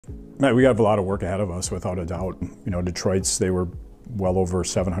Man, we have a lot of work ahead of us, without a doubt. You know, Detroit's, they were well over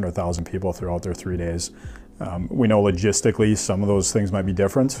 700,000 people throughout their 3 days. We know logistically some of those things might be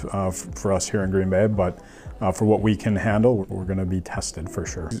different for us here in Green Bay, but for what we can handle, we're going to be tested for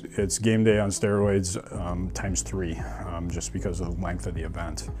sure. It's game day on steroids times 3, just because of the length of the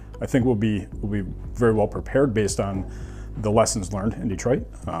event. I think we'll be very well prepared based on the lessons learned in Detroit,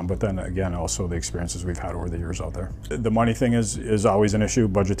 but then again also the experiences we've had over the years out there. The money thing is always an issue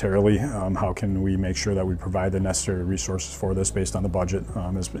budgetarily. How can we make sure that we provide the necessary resources for this based on the budget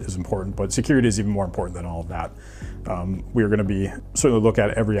is important, but security is even more important than all of that. We are going to be certainly look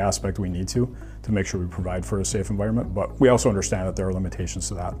at every aspect we need to make sure we provide for a safe environment, but we also understand that there are limitations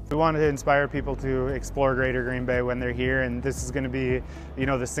to that. We wanted to inspire people to explore Greater Green Bay when they're here, and this is going to be, you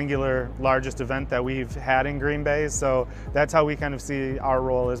know, the singular largest event that we've had in Green Bay, so that's how we kind of see our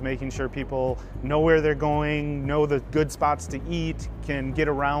role, is making sure people know where they're going, know the good spots to eat, can get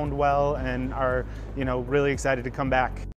around well, and are, you know, really excited to come back.